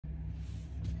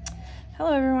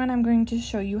Hello everyone, I'm going to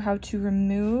show you how to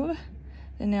remove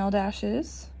the nail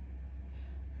dashes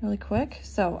really quick.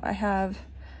 So I have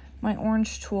my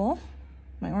orange tool,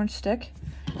 my orange stick.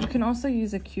 You can also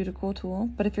use a cuticle tool,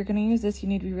 but if you're going to use this, you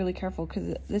need to be really careful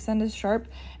because this end is sharp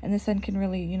and this end can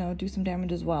really, do some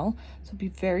damage as well. So be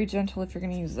very gentle if you're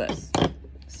going to use this,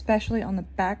 especially on the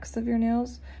backs of your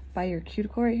nails by your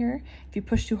cuticle right here. If you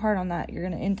push too hard on that, you're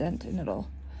going to indent and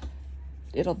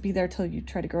it'll be there till you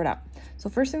try to grow it out. So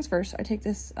first things first, I take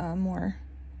this more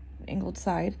angled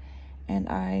side and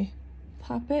I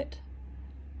pop it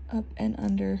up and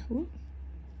under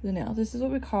the nail. This is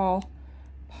what we call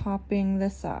popping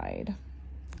the side.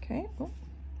 Okay,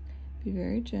 be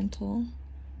very gentle.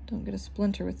 Don't get a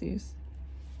splinter with these.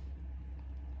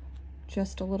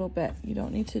 Just a little bit. You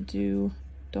don't need to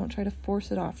don't try to force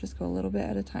it off. Just go a little bit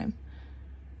at a time.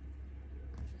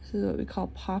 This is what we call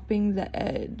popping the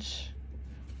edge.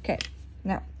 Okay,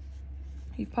 now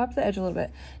you've popped the edge a little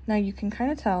bit. Now you can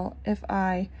kind of tell if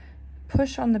I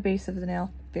push on the base of the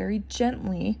nail very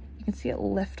gently, you can see it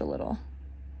lift a little.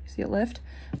 You see it lift?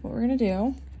 What we're gonna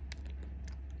do,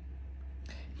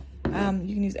 you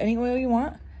can use any oil you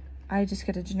want. I just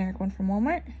get a generic one from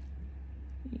Walmart.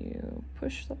 You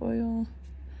push the oil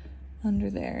under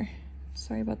there.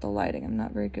 Sorry about the lighting. I'm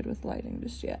not very good with lighting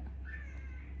just yet.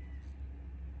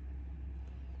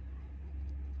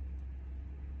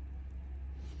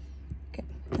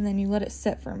 And then you let it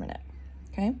sit for a minute,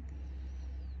 okay?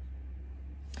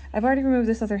 I've already removed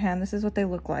this other hand. This is what they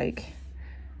look like.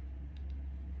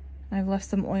 I've left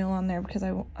some oil on there because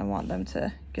I want them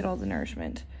to get all the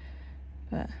nourishment.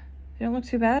 But they don't look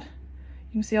too bad.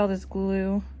 You can see all this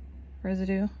glue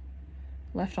residue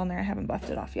left on there. I haven't buffed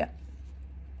it off yet.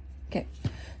 Okay,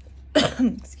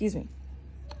 excuse me.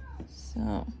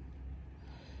 So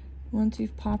once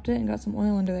you've popped it and got some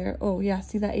oil under there, oh yeah,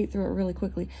 see that ate through it really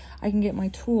quickly. I can get my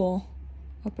tool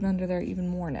up and under there even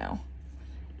more now.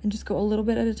 And just go a little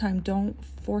bit at a time. Don't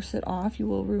force it off. You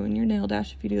will ruin your nail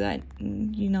dash if you do that.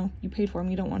 You paid for them.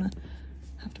 You don't want to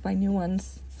have to buy new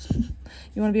ones.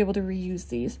 You want to be able to reuse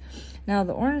these. Now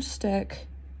the orange stick,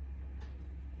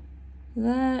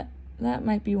 that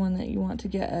might be one that you want to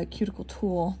get a cuticle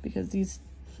tool because these,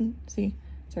 see,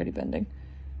 it's already bending.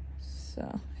 So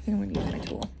I think I'm going to use my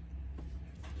tool.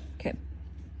 Okay,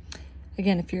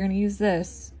 again, if you're going to use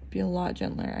this, be a lot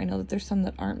gentler. I know that there's some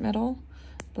that aren't metal,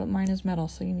 but mine is metal,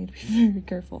 so you need to be very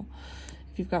careful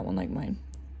if you've got one like mine.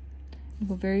 And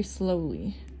go very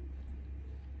slowly,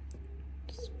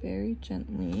 just very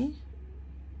gently.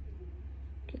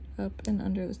 Get up and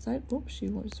under the side. Oops, she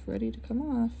was ready to come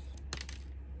off.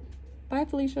 Bye,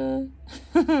 Felicia.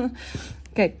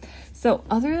 Okay, so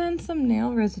other than some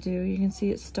nail residue, you can see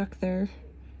it's stuck there.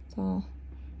 It's all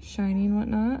shiny and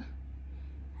whatnot.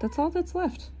 That's all that's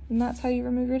left, and that's how you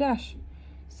remove your dash.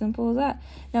 Simple as that.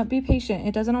 Now be patient.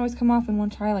 It doesn't always come off in one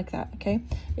try like that, okay?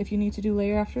 If you need to do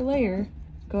layer after layer,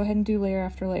 go ahead and do layer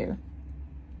after layer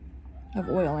of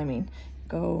oil.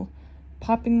 Go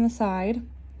popping the side,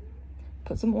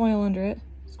 put some oil under it,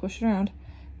 squish it around,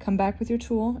 come back with your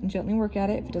tool and gently work at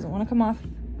it. If it doesn't want to come off,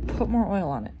 put more oil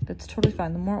on it. That's totally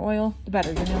fine. The more oil, the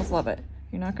better. Your nails love it.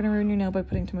 You're not going to ruin your nail by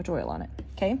putting too much oil on it,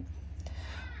 okay?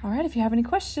 All right, if you have any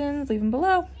questions, leave them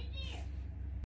below.